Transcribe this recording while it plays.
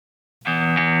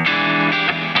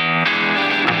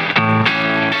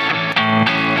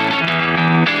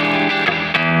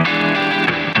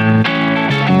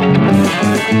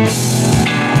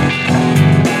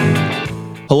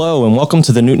Hello and welcome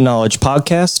to the Newton Knowledge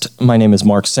Podcast. My name is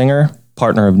Mark Singer,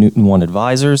 partner of Newton One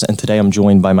Advisors, and today I'm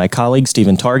joined by my colleague,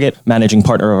 Stephen Target, managing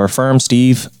partner of our firm.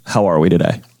 Steve, how are we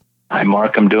today? Hi,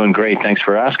 Mark. I'm doing great. Thanks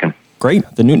for asking. Great.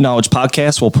 The Newton Knowledge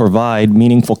Podcast will provide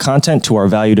meaningful content to our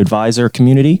valued advisor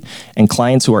community and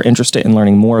clients who are interested in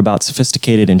learning more about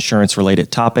sophisticated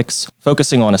insurance-related topics,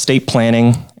 focusing on estate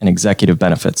planning and executive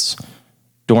benefits.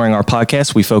 During our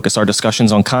podcast, we focus our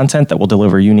discussions on content that will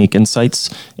deliver unique insights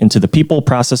into the people,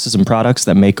 processes, and products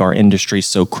that make our industry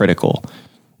so critical.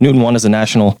 Newton One is a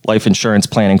national life insurance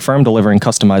planning firm delivering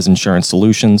customized insurance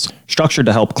solutions structured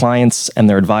to help clients and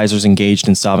their advisors engaged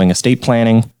in solving estate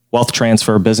planning, wealth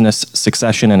transfer, business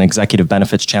succession, and executive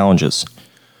benefits challenges.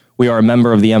 We are a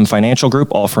member of the M Financial Group,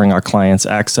 offering our clients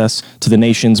access to the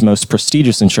nation's most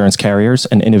prestigious insurance carriers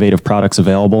and innovative products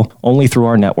available only through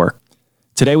our network.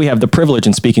 Today, we have the privilege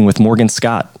in speaking with Morgan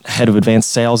Scott, Head of Advanced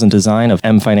Sales and Design of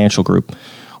M Financial Group,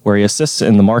 where he assists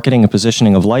in the marketing and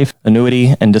positioning of life,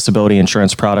 annuity, and disability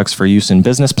insurance products for use in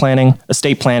business planning,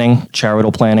 estate planning,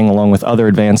 charitable planning, along with other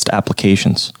advanced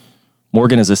applications.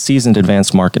 Morgan is a seasoned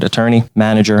advanced market attorney,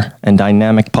 manager, and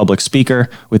dynamic public speaker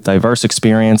with diverse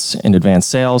experience in advanced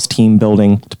sales, team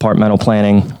building, departmental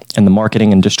planning, and the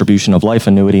marketing and distribution of life,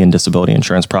 annuity, and disability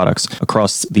insurance products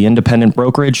across the independent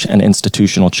brokerage and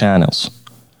institutional channels.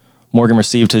 Morgan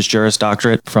received his Juris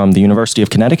Doctorate from the University of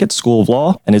Connecticut School of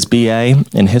Law and his BA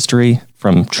in History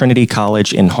from Trinity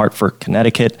College in Hartford,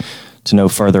 Connecticut. To no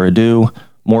further ado,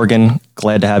 Morgan,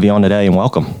 glad to have you on today and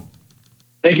welcome.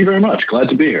 Thank you very much. Glad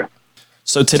to be here.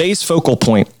 So today's focal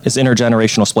point is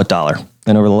intergenerational split dollar.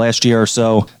 And over the last year or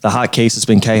so, the hot case has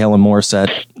been Cahill and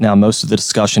Morissette. Now, most of the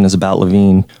discussion is about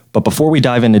Levine. But before we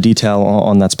dive into detail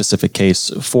on that specific case,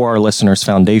 for our listeners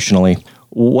foundationally,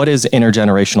 what is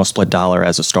intergenerational split dollar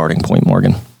as a starting point,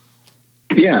 Morgan?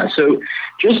 Yeah, so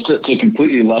just to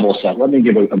completely level set, let me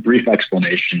give a brief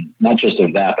explanation, not just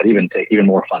of that, but even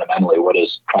more fundamentally, what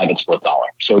is private split dollar?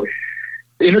 So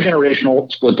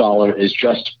intergenerational split dollar is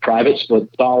just private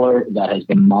split dollar that has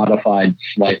been modified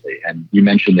slightly. And you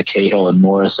mentioned the Cahill and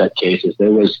Morissette cases.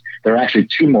 There are actually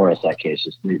two Morissette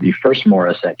cases. The first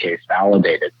Morissette case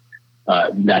validated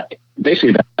that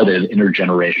basically validated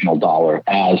intergenerational dollar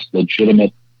as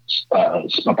legitimate,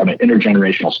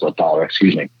 intergenerational split dollar,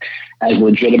 as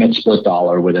legitimate split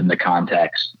dollar within the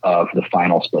context of the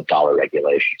final split dollar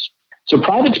regulations. So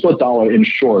private split dollar, in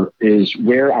short, is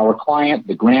where our client,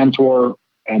 the grantor,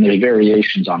 and there's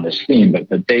variations on this theme,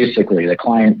 but basically the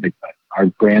client, our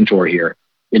grantor here,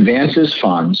 advances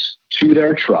funds to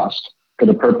their trust for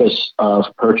the purpose of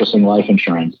purchasing life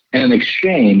insurance. And in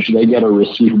exchange, they get a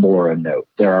receivable or a note.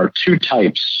 There are two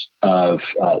types of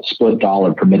split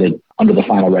dollar permitted under the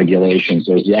final regulations.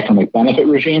 There's the economic benefit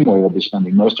regime, where we'll be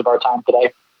spending most of our time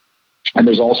today. And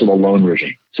there's also the loan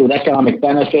regime. So with economic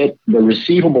benefit, the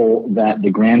receivable that the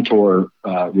grantor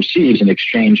receives in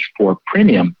exchange for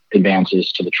premium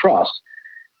advances to the trust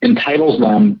entitles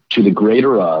them to the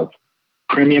greater of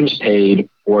premiums paid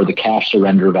or the cash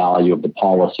surrender value of the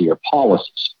policy or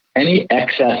policies. Any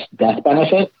excess death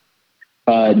benefit,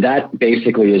 that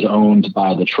basically is owned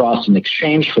by the trust. In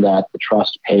exchange for that, the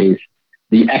trust pays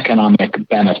the economic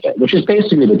benefit, which is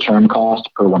basically the term cost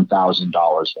per $1,000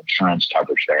 of insurance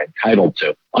coverage they're entitled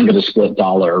to under the split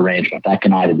dollar arrangement. That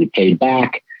can either be paid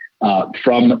back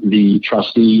from the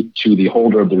trustee to the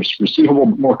holder of the receivable.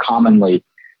 More commonly,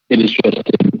 it is just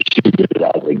imputed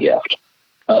as a gift.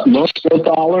 Loan split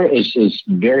dollar is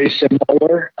very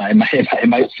similar. It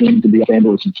might seem to be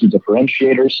with some key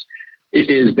differentiators. It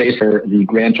is basically the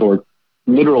grantor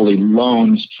literally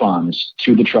loans funds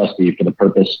to the trustee for the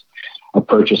purpose of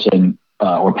purchasing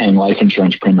or paying life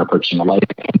insurance premium or purchasing a life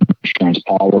insurance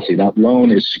policy. That loan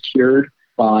is secured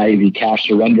by the cash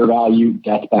surrender value,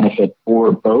 death benefit,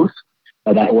 or both.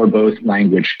 That or both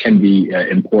language can be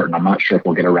important. I'm not sure if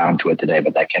we'll get around to it today,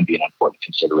 but that can be an important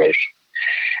consideration.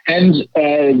 And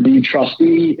the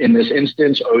trustee in this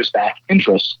instance owes back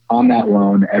interest on that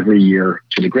loan every year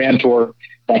to the grantor.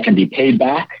 That can be paid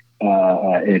back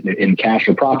in cash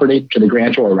or property to the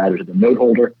grantor, or rather to the note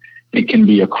holder. It can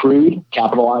be accrued,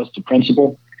 capitalized to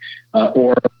principal,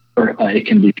 or it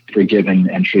can be forgiven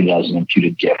and treated as an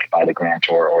imputed gift by the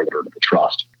grantor or the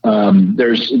trust.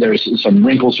 There's some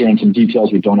wrinkles here and some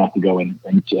details we don't have to go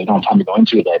into. I don't have time to go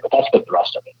into today, but that's the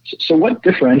thrust of it. So what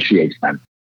differentiates them?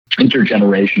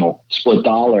 Intergenerational split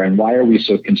dollar, and why are we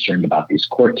so concerned about these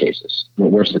court cases? Well,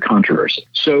 where's the controversy?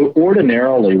 So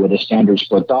ordinarily, with a standard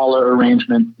split dollar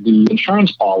arrangement, the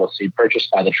insurance policy purchased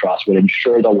by the trust would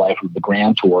insure the life of the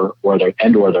grantor or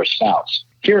their spouse.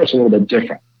 Here it's a little bit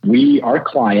different. Our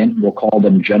client, we'll call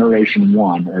them Generation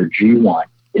 1 or G1,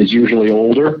 is usually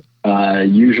older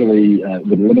usually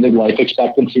with limited life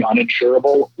expectancy,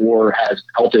 uninsurable, or has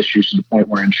health issues to the point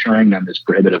where insuring them is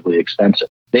prohibitively expensive.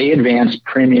 They advance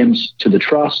premiums to the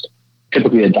trust,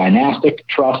 typically a dynastic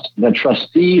trust. The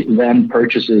trustee then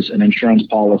purchases an insurance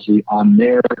policy on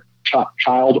their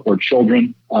child or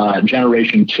children,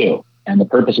 generation 2. And the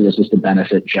purpose of this is to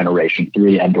benefit generation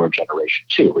 3 and or generation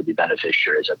 2, or the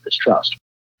beneficiaries of this trust.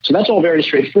 So that's all very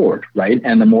straightforward, right?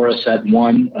 And the Morissette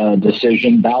 1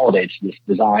 decision validates this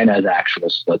design as actual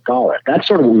split dollar. That's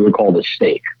sort of what we would call the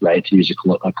stake, right? To use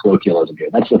a colloquialism here.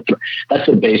 That's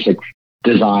the basic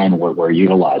design we're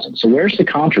utilizing. So where's the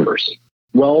controversy?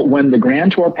 Well, when the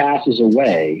grantor passes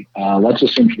away, let's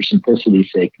assume for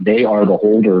simplicity's sake, they are the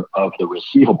holder of the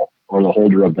receivable or the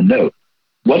holder of the note.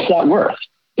 What's that worth?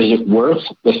 Is it worth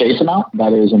the face amount?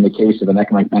 That is, in the case of an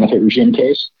economic benefit regime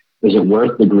case, is it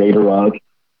worth the greater of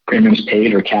premiums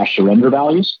paid or cash surrender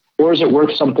values? Or is it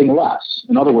worth something less?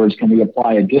 In other words, can we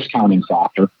apply a discounting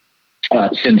factor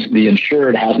since the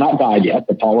insured has not died yet,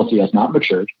 the policy has not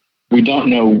matured? We don't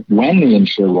know when the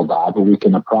insured will die, but we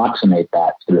can approximate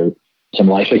that through some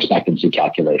life expectancy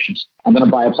calculations. And then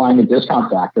by applying a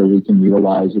discount factor, we can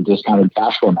utilize a discounted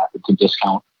cash flow method to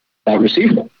discount that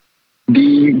receivable.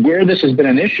 Where this has been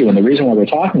an issue, and the reason why we're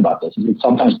talking about this, is it's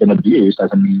sometimes been abused as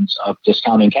a means of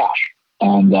discounting cash.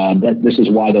 And this is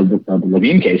why the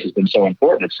Levine case has been so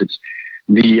important. It's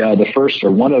the first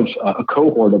or one of a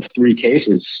cohort of 3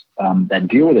 cases that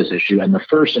deal with this issue, and the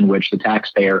first in which the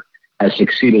taxpayer has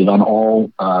succeeded on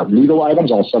all legal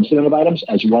items, all substantive items,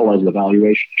 as well as the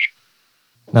valuation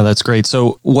issue. Now, that's great.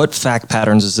 So what fact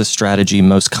patterns is this strategy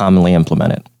most commonly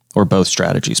implemented, or both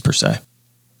strategies per se?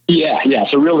 Yeah.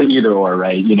 So really either or,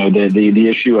 right? You know, the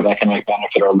issue of economic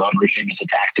benefit or loan regime is a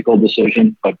tactical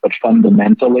decision, but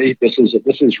fundamentally, this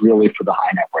is really for the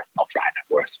high net worth and ultra high net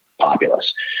worth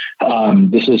populace.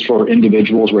 This is for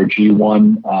individuals where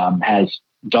G1 has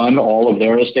done all of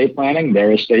their estate planning.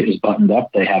 Their estate is buttoned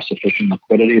up. They have sufficient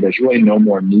liquidity. There's really no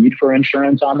more need for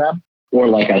insurance on them. Or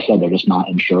like I said, they're just not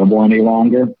insurable any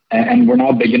longer. And we're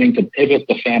now beginning to pivot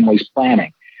the family's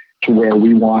planning to where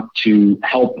we want to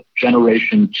help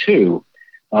generation 2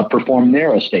 perform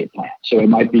their estate plan. So it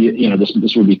might be,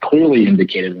 this would be clearly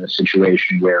indicated in a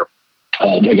situation where,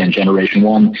 again, generation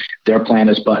 1, their plan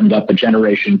is buttoned up, but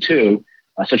generation 2,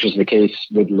 such as the case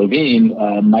with Levine,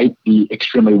 might be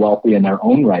extremely wealthy in their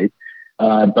own right,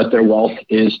 but their wealth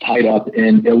is tied up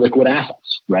in illiquid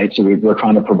assets, right? So we're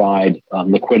trying to provide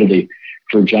liquidity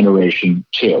for generation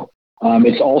 2.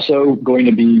 It's also going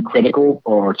to be critical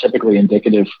or typically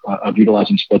indicative of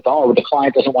utilizing split dollar where the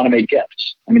client doesn't want to make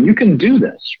gifts. I mean, you can do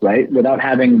this, right, without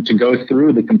having to go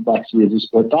through the complexity of the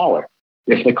split dollar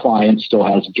if the client still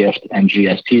has gift and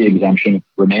GST exemption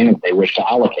remaining they wish to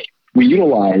allocate. We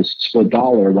utilize split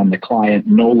dollar when the client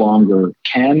no longer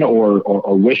can or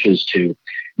wishes to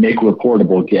make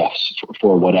reportable gifts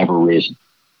for whatever reason.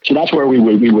 So that's where we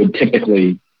would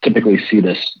typically see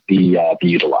this be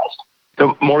utilized.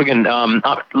 So Morgan,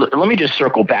 let me just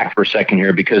circle back for a second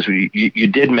here because you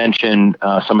did mention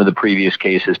some of the previous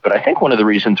cases, but I think one of the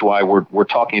reasons why we're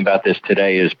talking about this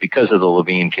today is because of the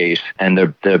Levine case and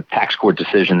the tax court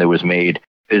decision that was made.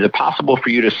 Is it possible for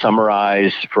you to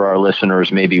summarize for our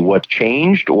listeners maybe what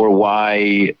changed or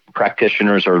why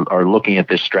practitioners are looking at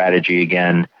this strategy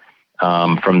again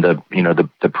from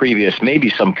the previous, maybe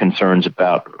some concerns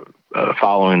about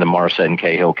following the Morissette and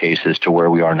Cahill cases to where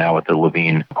we are now with the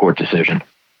Levine court decision?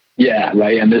 Yeah,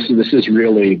 right. And this is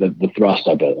really the thrust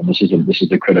of it. And this is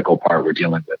the critical part we're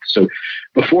dealing with. So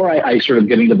before I sort of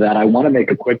get into that, I want to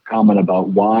make a quick comment about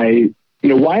why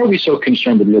are we so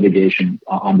concerned with litigation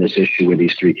on this issue with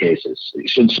these 3 cases?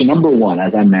 So number one,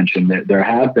 as I mentioned, there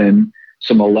have been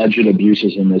some alleged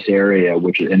abuses in this area,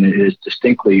 and it is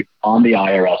distinctly on the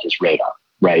IRS's radar,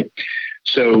 right?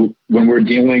 So when we're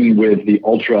dealing with the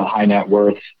ultra high net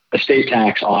worth, estate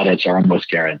tax audits are almost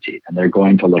guaranteed, and they're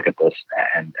going to look at this.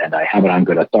 And I have it on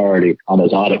good authority on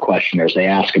those audit questionnaires. They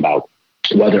ask about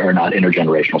whether or not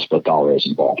intergenerational split dollar is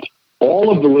involved. All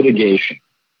of the litigation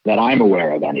that I'm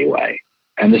aware of anyway,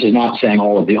 and this is not saying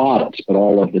all of the audits, but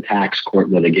all of the tax court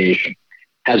litigation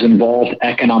has involved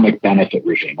economic benefit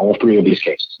regime, all 3 of these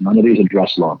cases. None of these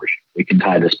address loan regime. We can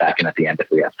tie this back in at the end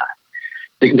if we have time.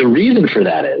 The reason for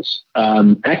that is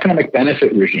economic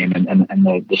benefit regime and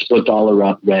the split dollar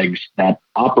regs that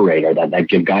operate or that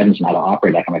give guidance on how to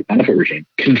operate economic benefit regime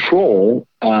control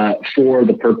for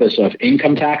the purpose of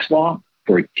income tax law,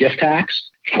 for gift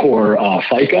tax, for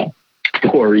FICA,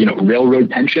 for railroad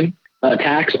pension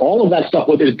tax, all of that stuff.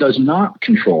 What it does not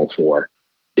control for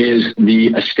is the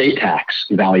estate tax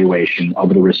valuation of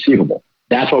the receivable.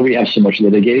 That's why we have so much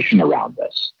litigation around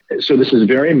this. So this is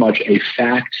very much a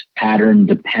fact pattern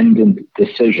dependent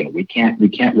decision. We can't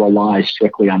rely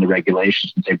strictly on the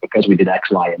regulations and say, because we did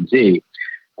X, Y, and Z,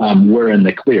 we're in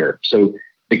the clear. So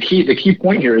the key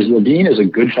point here is Levine is a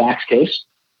good facts case.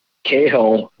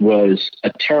 Cahill was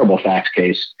a terrible facts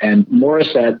case, and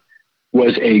Morissette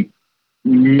was a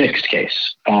mixed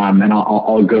case. And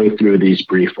I'll go through these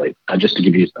briefly, just to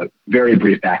give you a very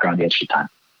brief background in the interest of time.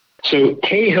 So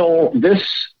Cahill, this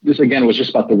again was just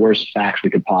about the worst facts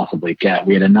we could possibly get.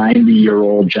 We had a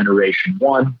 90-year-old Generation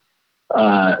 1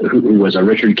 who was a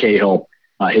Richard Cahill.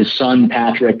 His son,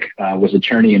 Patrick, was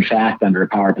attorney, in fact, under a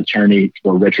power of attorney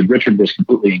for Richard. Richard was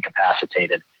completely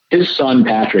incapacitated. His son,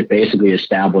 Patrick, basically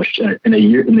established in the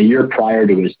year prior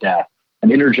to his death an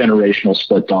intergenerational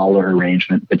split dollar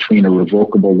arrangement between a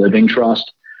revocable living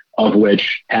trust, of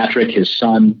which Patrick, his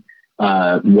son,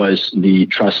 was the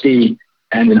trustee,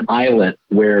 and an ILET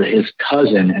where his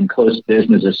cousin and close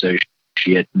business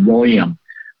associate, William,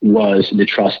 was the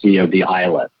trustee of the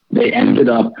ILET. They ended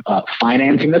up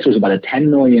financing this. It was about a $10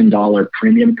 million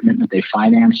premium commitment. They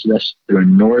financed this through a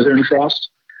Northern Trust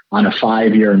on a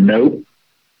 5-year note.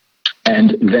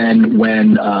 And then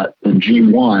when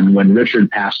G1, when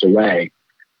Richard passed away,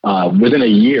 within a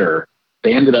year,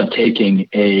 they ended up taking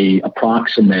a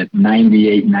approximate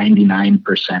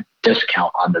 98-99%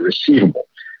 discount on the receivable.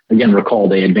 Again, recall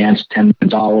they advanced $10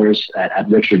 million at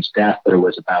Richard's death. There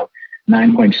was about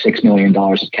 $9.6 million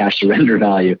of cash surrender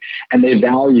value, and they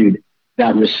valued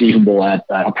that receivable at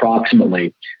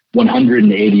approximately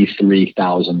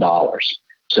 $183,000.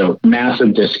 So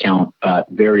massive discount,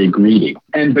 very greedy.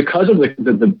 And because of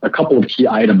a couple of key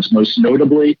items, most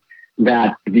notably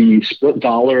that the split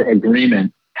dollar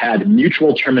agreement had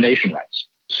mutual termination rights.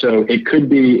 So it could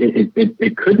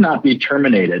not be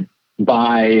terminated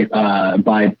by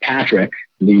Patrick,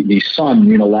 the son,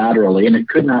 unilaterally, and it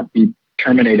could not be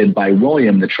terminated by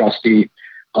William, the trustee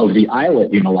of the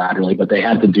ILET, unilaterally, but they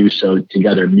had to do so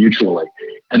together mutually.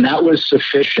 And that was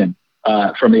sufficient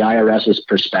from the IRS's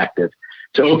perspective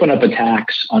to open up a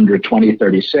tax under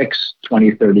 2036,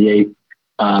 2038,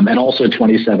 and also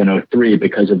 2703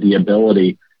 because of the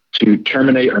ability to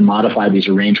terminate or modify these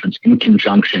arrangements in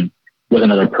conjunction with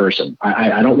another person.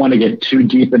 I don't want to get too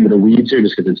deep into the weeds here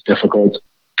just because it's difficult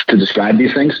to describe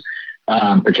these things,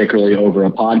 particularly over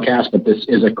a podcast, but this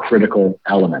is a critical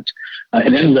element.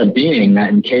 It ended up being that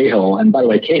in Cahill, and by the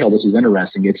way, Cahill, this is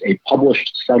interesting, it's a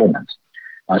published settlement.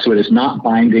 So it is not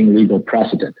binding legal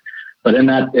precedent. But in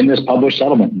this published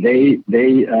settlement, they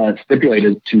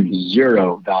stipulated to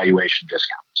zero valuation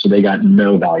discount. So they got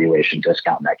no valuation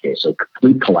discount in that case. So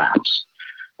complete collapse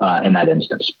in that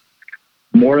instance.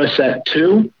 Morissette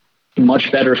 2,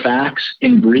 much better facts.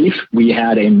 In brief, we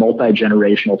had a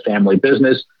multi-generational family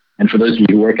business. And for those of you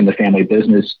who work in the family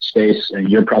business space,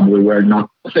 you're probably aware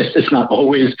it's not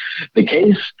always the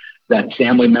case that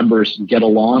family members get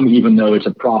along, even though it's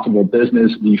a profitable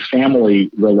business. The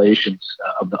family relations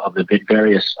of the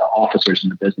various officers in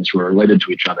the business who are related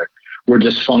to each other were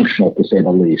dysfunctional, to say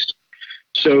the least.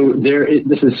 So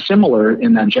this is similar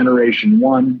in that Generation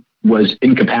 1 was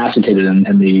incapacitated, and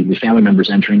the family members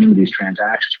entering into these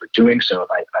transactions were doing so, if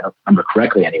I don't remember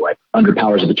correctly anyway, under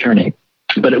powers of attorney.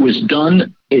 But it was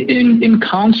done in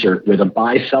concert with a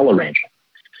buy-sell arrangement.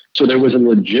 So there was a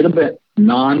legitimate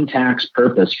non-tax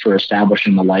purpose for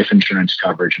establishing the life insurance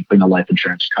coverage and putting the life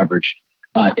insurance coverage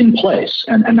in place.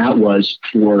 And that was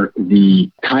for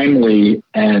the timely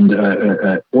and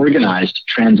organized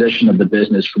transition of the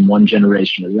business from one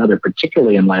generation to the other,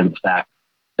 particularly in light of the fact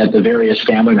that the various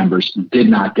family members did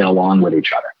not get along with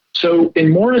each other. So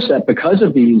in Morissette, because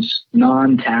of these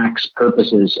non-tax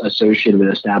purposes associated with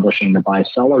establishing the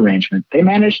buy-sell arrangement, they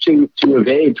managed to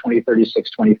evade 2036,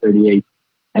 2038,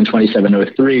 and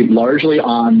 2703 largely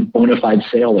on bona fide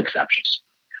sale exceptions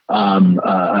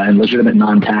and legitimate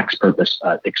non-tax purpose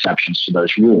exceptions to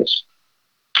those rules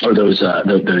or those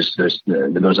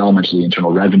elements of the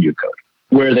Internal Revenue Code.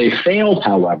 Where they failed,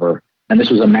 however, and this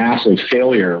was a massive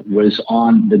failure, was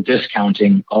on the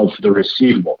discounting of the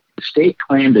receivable. The state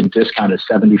claimed a discount of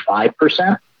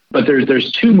 75%, but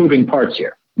there's two moving parts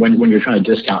here when you're trying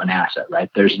to discount an asset,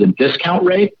 right? There's the discount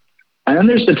rate, and then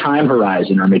there's the time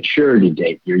horizon or maturity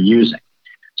date you're using.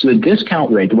 So the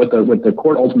discount rate, what the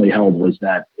court ultimately held was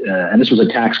that, and this was a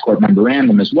tax court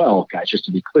memorandum as well, guys, just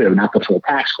to be clear, not the full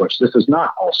tax court. So this does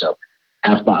not also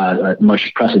have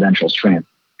much precedential strength.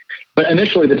 But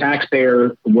initially, the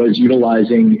taxpayer was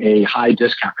utilizing a high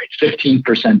discount rate,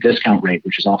 15% discount rate,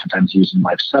 which is oftentimes used in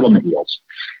life settlement yields.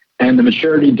 And the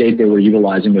maturity date they were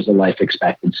utilizing was the life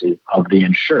expectancy of the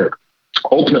insured.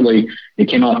 Ultimately, it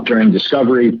came up during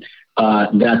discovery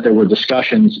that there were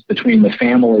discussions between the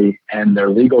family and their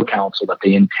legal counsel that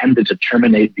they intended to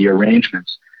terminate the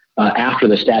arrangements after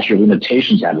the statute of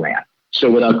limitations had ran. So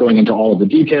without going into all of the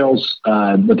details,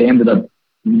 what they ended up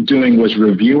doing was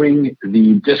reviewing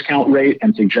the discount rate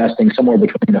and suggesting somewhere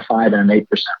between a 5 and an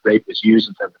 8% rate was used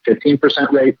instead of the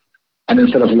 15% rate. And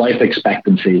instead of life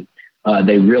expectancy,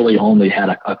 they really only had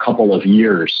a couple of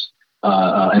years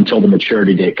until the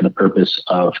maturity date for the purpose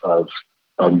of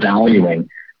valuing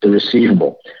the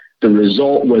receivable. The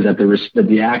result was that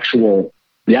the actual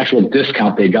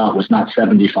discount they got was not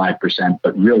 75%,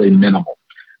 but really minimal.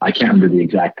 I can't remember the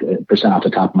exact percent off the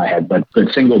top of my head, but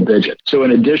single digit. So in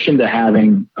addition to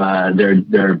having their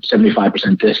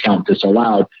 75% discount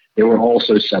disallowed, they were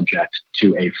also subject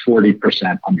to a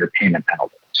 40% underpayment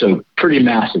penalty. So pretty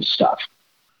massive stuff.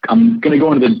 I'm going to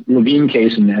go into the Levine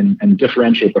case and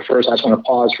differentiate, but first I just want to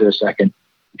pause for a second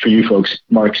for you folks.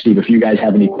 Mark, Steve, if you guys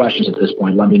have any questions at this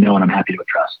point, let me know and I'm happy to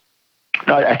address.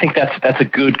 No, I think that's a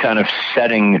good kind of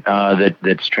setting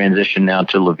that's transitioned now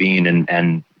to Levine,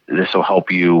 and this will help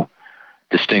you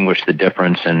distinguish the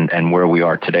difference and where we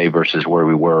are today versus where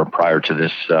we were prior to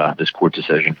this court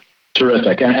decision.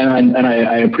 Terrific. And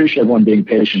I appreciate everyone being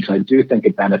patient. I do think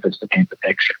it benefits to paint the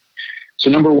picture. So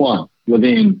number one,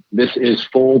 Levine, this is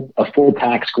a full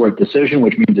tax court decision,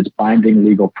 which means it's binding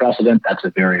legal precedent. That's a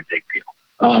very big deal.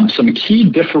 Some key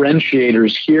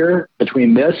differentiators here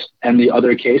between this and the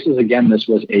other cases. Again, this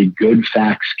was a good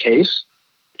facts case.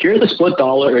 Here, the split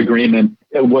dollar agreement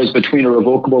was between a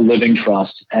revocable living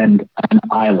trust and an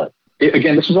ILIT.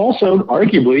 Again, this was also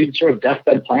arguably sort of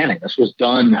deathbed planning. This was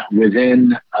done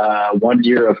within 1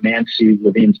 year of Nancy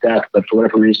Levine's death, but for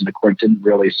whatever reason, the court didn't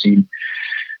really seem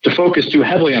to focus too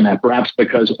heavily on that, perhaps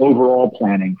because overall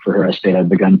planning for her estate had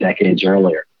begun decades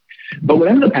earlier. But what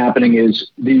ended up happening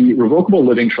is the revocable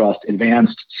living trust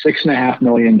advanced $6.5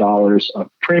 million of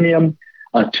premium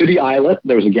to the ILIT.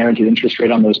 There was a guaranteed interest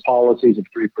rate on those policies of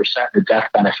 3%, the death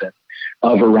benefit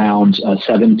of around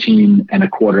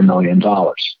 $17.25 million.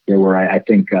 There were, I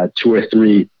think,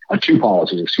 two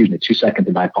policies, two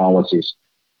seconded by policies.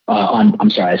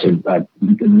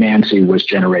 Nancy was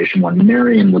generation 1.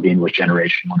 Marion Levine was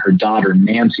generation 1. Her daughter,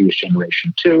 Nancy, was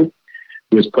generation 2.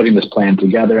 Who was putting this plan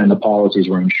together, and the policies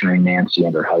were insuring Nancy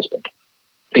and her husband.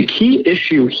 The key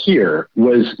issue here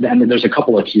was, and there's a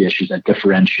couple of key issues that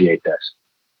differentiate this.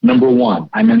 Number one,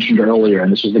 I mentioned earlier,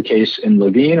 and this was the case in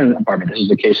Levine, this is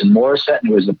the case in Morissette,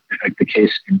 and it was the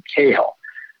case in Cahill.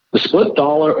 The split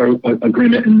dollar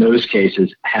agreement in those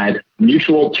cases had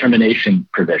mutual termination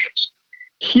provisions.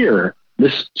 Here,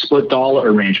 this split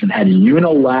dollar arrangement had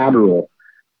unilateral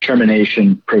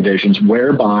termination provisions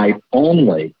whereby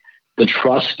only the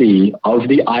trustee of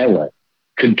the ILIT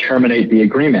could terminate the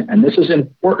agreement. And this is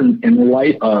important in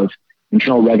light of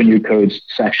Internal Revenue Codes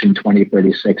Section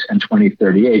 2036 and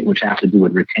 2038, which have to do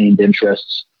with retained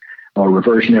interests or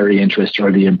reversionary interests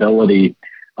or the ability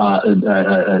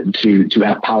to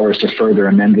have powers to further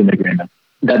amend an agreement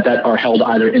that are held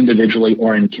either individually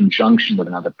or in conjunction with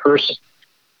another person.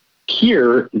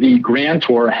 Here, the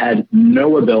grantor had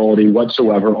no ability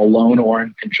whatsoever, alone or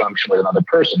in conjunction with another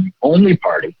person. The only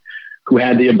party who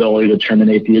had the ability to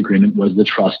terminate the agreement was the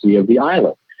trustee of the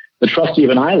ILIT. The trustee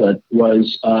of an ILIT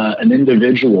was an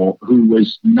individual who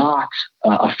was not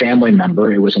a family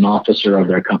member. It was an officer of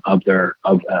I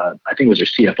think it was their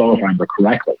CFO, if I remember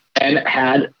correctly, and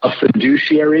had a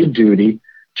fiduciary duty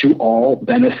to all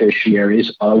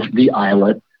beneficiaries of the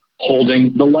ILIT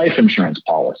holding the life insurance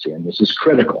policy. And this is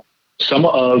critical. Some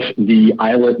of the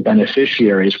ILIT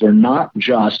beneficiaries were not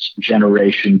just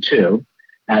Generation 2,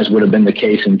 as would have been the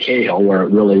case in Cahill, where it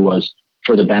really was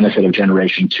for the benefit of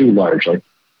Generation 2 largely.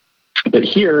 But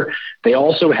here, they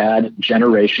also had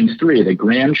Generation 3, the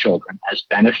grandchildren, as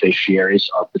beneficiaries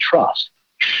of the trust.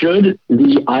 Should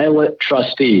the ILIT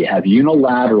trustee have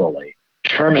unilaterally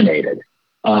terminated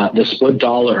the split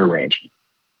dollar arrangement,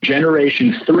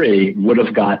 Generation 3 would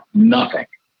have got nothing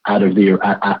out of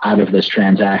this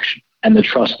transaction, and the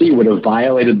trustee would have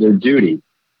violated their duty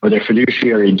or their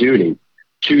fiduciary duty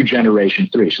to Generation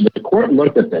 3. So the court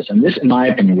looked at this, and this, in my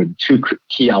opinion, were two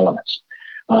key elements.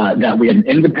 That we had an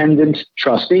independent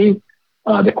trustee.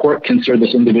 The court considered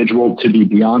this individual to be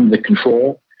beyond the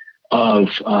control of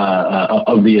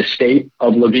the estate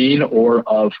of Levine or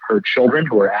of her children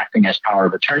who were acting as power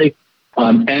of attorney,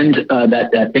 and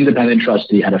that independent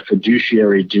trustee had a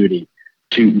fiduciary duty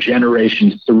to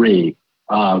Generation 3,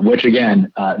 which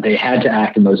again, they had to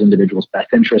act in those individuals' best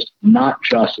interest, not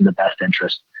just in the best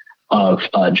interest of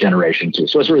Generation 2.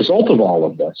 So as a result of all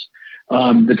of this,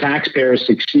 the taxpayers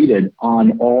succeeded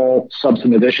on all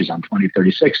substantive issues on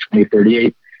 2036,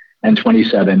 2038, and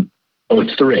 27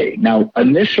 03. Now,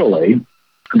 initially,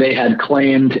 they had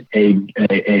claimed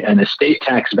an estate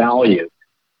tax value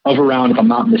of around, if I'm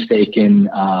not mistaken,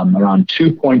 around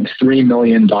 $2.3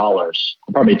 million,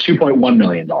 probably $2.1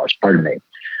 million, pardon me,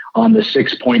 on the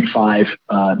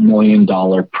 $6.5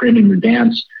 million premium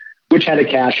advance, which had a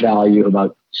cash value of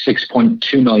about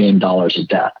 $6.2 million of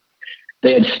debt.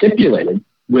 They had stipulated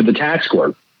with the tax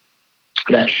court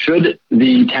that should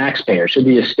the taxpayer, should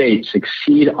the estate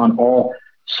succeed on all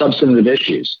substantive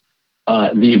issues,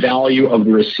 the value of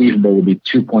the receivable will be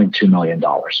 $2.2 million.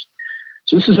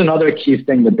 So this is another key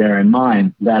thing to bear in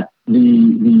mind, that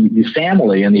the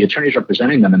family and the attorneys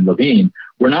representing them in Levine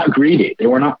were not greedy. They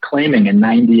were not claiming a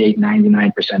 98,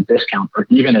 99% discount or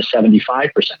even a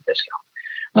 75%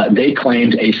 discount. They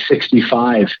claimed a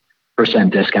 65%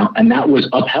 discount, and that was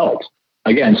upheld,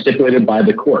 again, stipulated by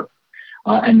the court,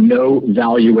 and no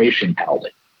valuation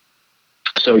penalty.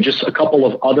 So just a couple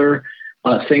of other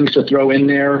things to throw in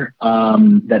there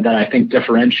that I think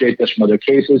differentiate this from other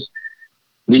cases.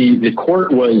 The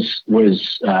court was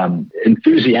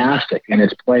enthusiastic in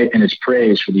its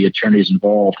praise for the attorneys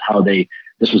involved.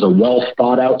 This was a well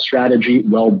thought out strategy,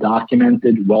 well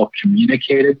documented, well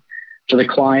communicated to the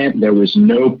client. There was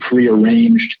no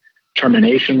prearranged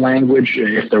termination language.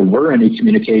 If there were any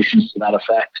communications to that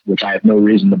effect, which I have no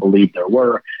reason to believe there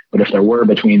were, but if there were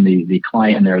between the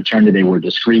client and their attorney, they were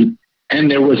discreet. And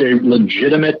there was a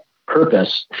legitimate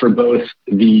purpose for both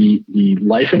the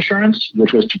life insurance,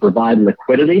 which was to provide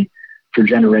liquidity for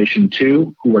Generation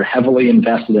 2, who were heavily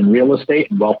invested in real estate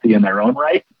and wealthy in their own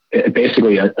right,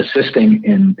 basically assisting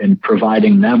in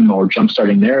providing them or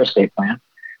jumpstarting their estate plan.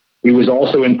 It was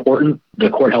also important, the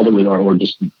court held it with, or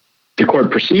just the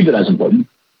court perceived it as important,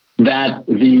 that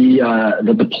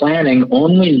the planning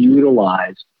only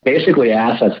utilized basically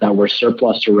assets that were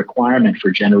surplus to requirement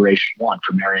for Generation 1,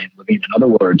 for Marion Levine. In other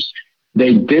words,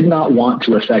 they did not want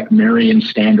to affect Marion's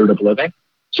standard of living.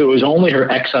 So it was only her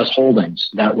excess holdings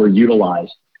that were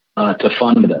utilized to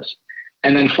fund this.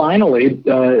 And then finally,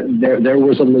 there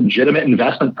was a legitimate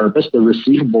investment purpose. The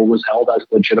receivable was held as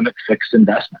legitimate fixed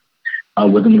investment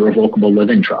within the revocable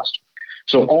living trust.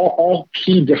 So all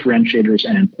key differentiators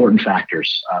and important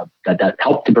factors that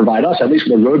help to provide us, at least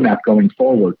with a roadmap going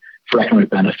forward, for economic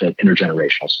benefit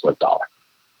intergenerational split dollar.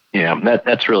 Yeah,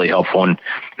 that's really helpful. And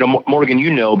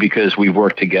Morgan, because we've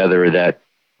worked together, that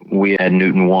we at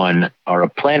Newton One are a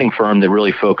planning firm that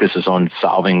really focuses on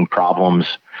solving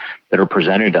problems that are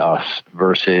presented to us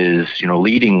versus,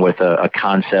 leading with a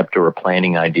concept or a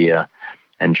planning idea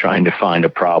and trying to find a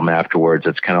problem afterwards.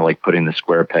 It's kind of like putting the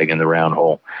square peg in the round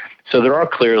hole. So there are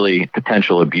clearly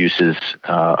potential abuses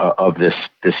of this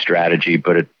strategy,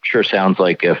 but it sure sounds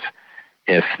like if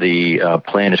the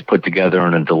plan is put together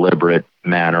in a deliberate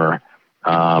manner,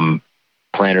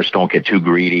 planners don't get too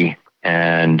greedy,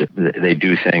 and they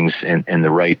do things in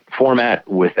the right format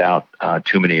without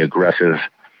too many aggressive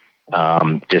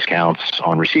discounts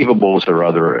on receivables or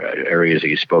other areas that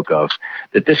you spoke of,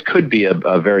 that this could be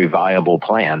a very viable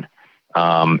plan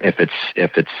if it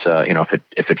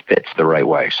fits the right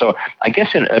way. So I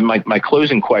guess my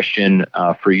closing question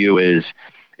for you is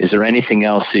there anything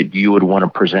else that you would want to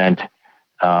present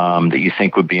that you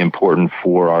think would be important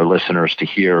for our listeners to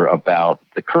hear about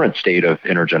the current state of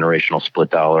intergenerational split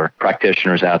dollar,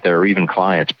 practitioners out there, or even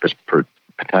clients,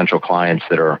 potential clients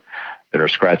that are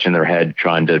scratching their head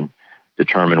trying to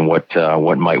determine what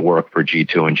might work for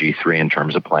G2 and G3 in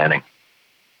terms of planning?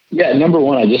 Yeah, number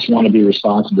one, I just want to be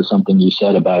responsive to something you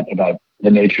said about the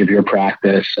nature of your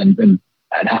practice and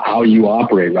how you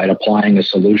operate, right? Applying a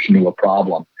solution to a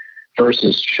problem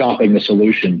versus shopping the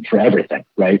solution for everything,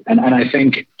 right? And I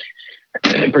think,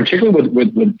 particularly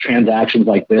with transactions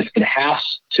like this, it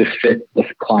has to fit the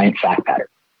client fact pattern,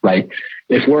 right?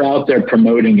 If we're out there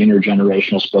promoting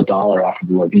intergenerational split dollar off of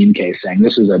the Levine case, saying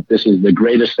this is the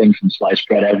greatest thing from sliced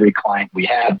bread, every client we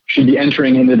have should be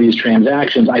entering into these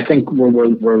transactions, I think we're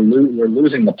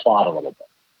losing the plot a little bit,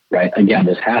 right? Again,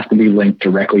 this has to be linked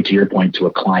directly, to your point, to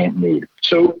a client need.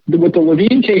 So what the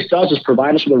Levine case does is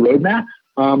provide us with a roadmap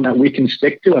that we can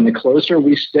stick to, and the closer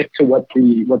we stick to what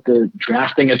the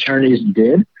drafting attorneys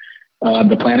did,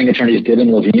 the planning attorneys did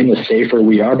in Levine, the safer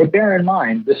we are. But bear in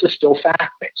mind, this is still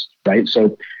fact-based, right?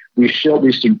 So we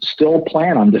should still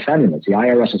plan on defending it. The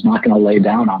IRS is not going to lay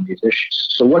down on these issues.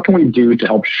 So what can we do to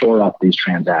help shore up these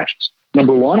transactions?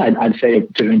 Number one, I'd say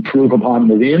to improve upon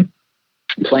Levine,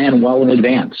 plan well in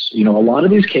advance. A lot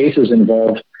of these cases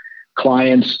involve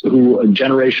clients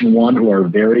Generation 1 who are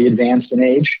very advanced in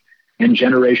age, and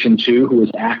Generation 2 who is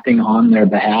acting on their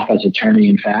behalf as attorney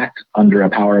in fact under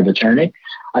a power of attorney.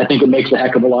 I think it makes a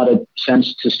heck of a lot of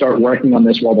sense to start working on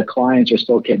this while the clients are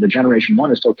still, the Generation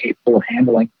 1 is still capable of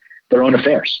handling their own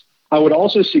affairs. I would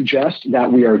also suggest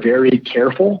that we are very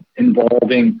careful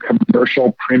involving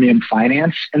commercial premium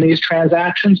finance in these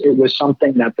transactions. It was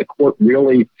something that the court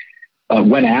really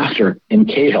went after in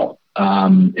Cahill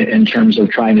in terms of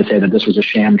trying to say that this was a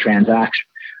sham transaction.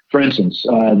 For instance,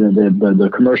 the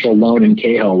commercial loan in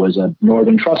Cahill was a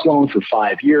Northern Trust loan for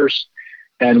 5 years.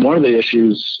 And one of the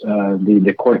issues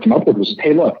the court came up with was,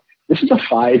 hey, look, this is a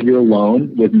 5-year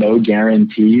loan with no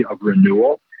guarantee of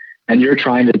renewal. And you're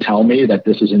trying to tell me that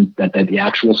this isn't that the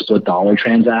actual split dollar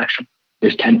transaction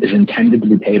is intended to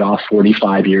be paid off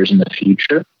 45 years in the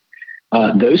future.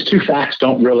 Those two facts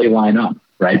don't really line up,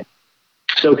 right?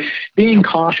 So being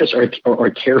cautious or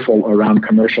careful around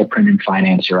commercial premium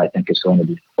finance here, I think, is going to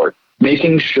be important.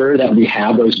 Making sure that we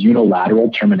have those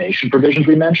unilateral termination provisions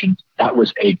we mentioned, that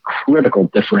was a critical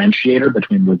differentiator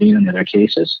between Levine and the other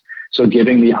cases. So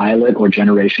giving the ILIT or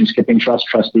generation skipping trust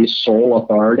trustees sole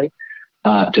authority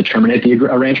to terminate the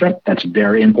arrangement, that's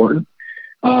very important.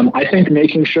 I think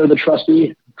making sure the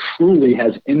trustee truly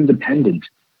has independent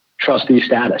trustee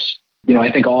status.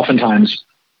 I think oftentimes,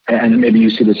 and maybe you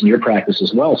see this in your practice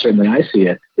as well, certainly I see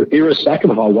it, irrespective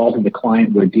of how wealthy the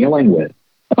client we're dealing with,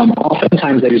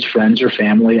 oftentimes they use friends or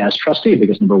family as trustee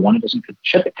because, number one,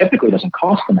 it typically doesn't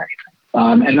cost them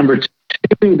anything. And number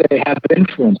two, they have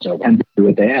influence over and do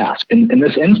what they ask. In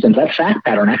this instance, that fact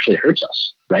pattern actually hurts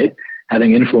us, right?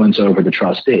 Having influence over the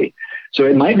trustee. So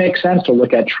it might make sense to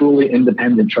look at truly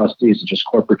independent trustees, such as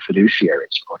corporate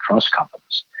fiduciaries or trust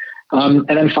companies. And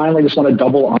then finally, just want to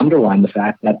double underline the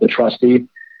fact that the trustee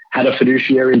had a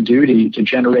fiduciary duty to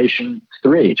generation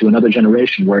 3, to another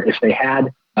generation, where if they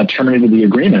had terminated the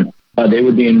agreement, they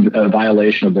would be in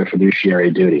violation of their fiduciary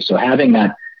duty. So having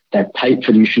that tight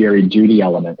fiduciary duty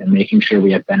element and making sure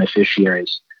we have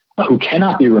beneficiaries who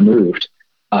cannot be removed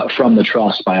from the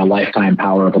trust by a lifetime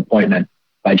power of appointment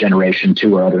by generation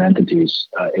 2 or other entities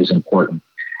is important.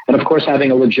 And of course,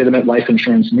 having a legitimate life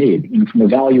insurance need from a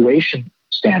valuation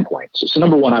standpoint. So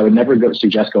number one, I would never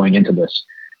suggest going into this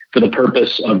for the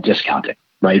purpose of discounting,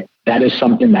 right? That is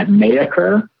something that may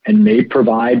occur and may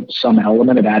provide some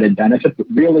element of added benefit. But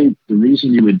really, the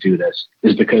reason you would do this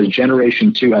is because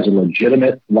generation 2 has a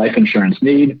legitimate life insurance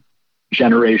need.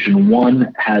 Generation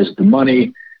 1 has the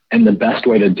money, and the best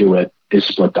way to do it is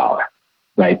split dollar,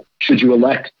 right? Should you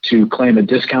elect to claim a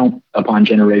discount upon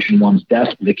generation 1's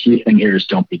death, the key thing here is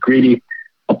don't be greedy.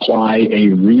 Apply a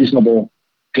reasonable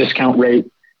discount rate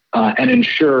and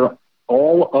ensure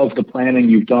all of the planning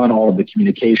you've done, all of the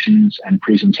communications and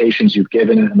presentations you've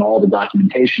given, and all the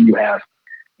documentation you have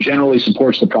generally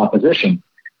supports the proposition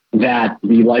that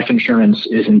the life insurance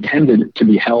is intended to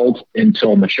be held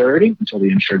until maturity, until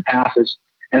the insured passes,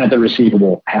 and that the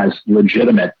receivable has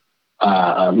legitimate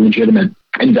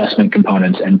investment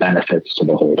components and benefits to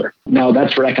the holder. Now,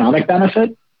 that's for economic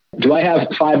benefit. Do I have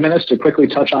 5 minutes to quickly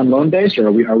touch on loan-based, or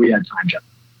are we at time, Jim?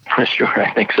 Sure,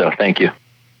 I think so. Thank you.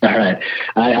 All right.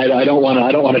 I don't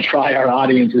want to try our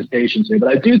audience's patience here, but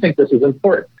I do think this is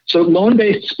important. So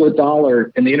loan-based split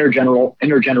dollar in the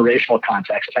intergenerational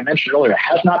context, as I mentioned earlier,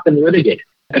 has not been litigated.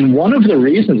 And one of the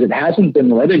reasons it hasn't been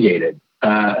litigated,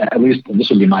 at least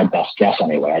this would be my best guess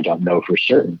anyway, I don't know for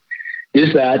certain,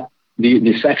 is that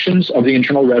the sections of the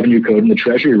Internal Revenue Code and the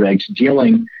Treasury regs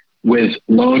dealing with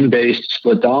loan-based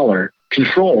split dollar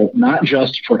control not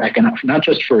just for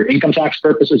income tax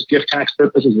purposes, gift tax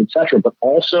purposes, etc., but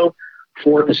also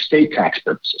for estate tax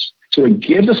purposes. So it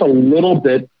gives us a little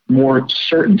bit more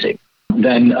certainty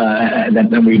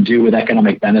than we do with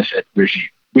economic benefit regime.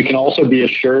 We can also be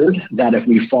assured that if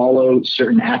we follow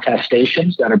certain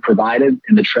attestations that are provided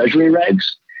in the Treasury regs,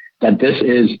 that this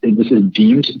is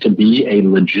deemed to be a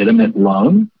legitimate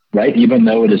loan, right? Even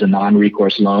though it is a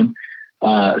non-recourse loan,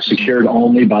 secured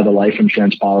only by the life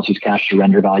insurance policy's cash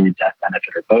surrender value, death benefit,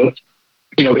 or both.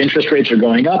 Interest rates are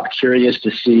going up. Curious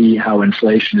to see how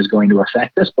inflation is going to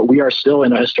affect this, but we are still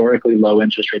in a historically low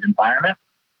interest rate environment.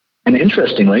 And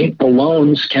interestingly, the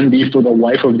loans can be for the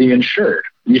life of the insured,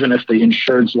 even if the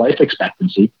insured's life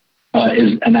expectancy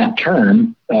and that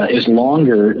term is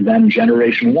longer than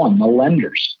generation 1, the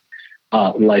lender's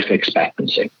life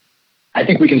expectancy. I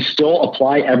think we can still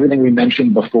apply everything we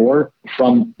mentioned before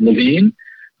from Levine,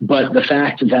 but the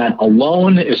fact that a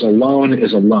loan is a loan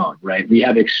is a loan, right? We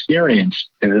have experience,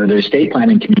 the estate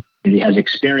planning community has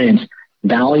experience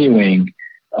valuing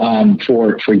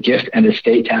for gift and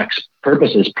estate tax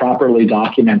purposes properly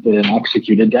documented and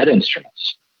executed debt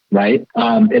instruments, right?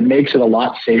 It makes it a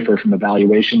lot safer from a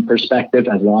valuation perspective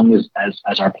as long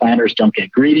as our planners don't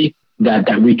get greedy,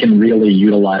 that we can really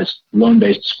utilize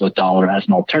loan-based split dollar as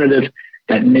an alternative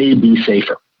that may be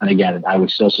safer. And again, I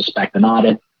would still suspect an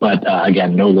audit, but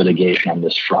again, no litigation on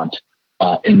this front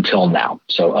until now.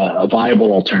 So a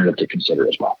viable alternative to consider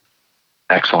as well.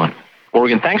 Excellent.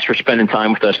 Morgan, thanks for spending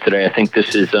time with us today. I think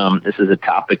this is a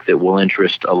topic that will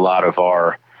interest a lot of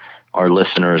our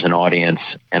listeners and audience,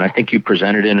 and I think you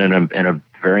presented it in a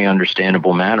very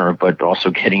understandable manner, but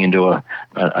also getting into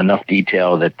enough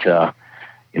detail that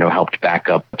helped back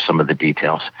up some of the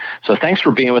details. So thanks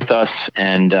for being with us,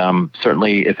 and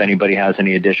certainly if anybody has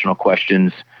any additional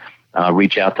questions,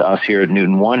 reach out to us here at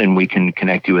Newton One, and we can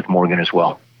connect you with Morgan as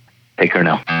well. Take care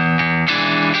now.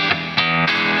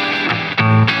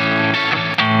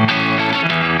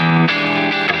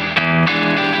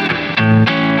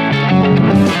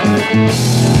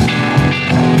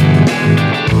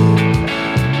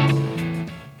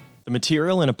 The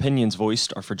material and opinions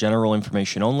voiced are for general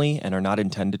information only and are not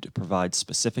intended to provide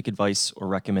specific advice or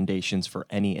recommendations for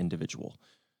any individual.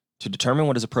 To determine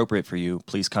what is appropriate for you,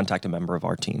 please contact a member of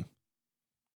our team.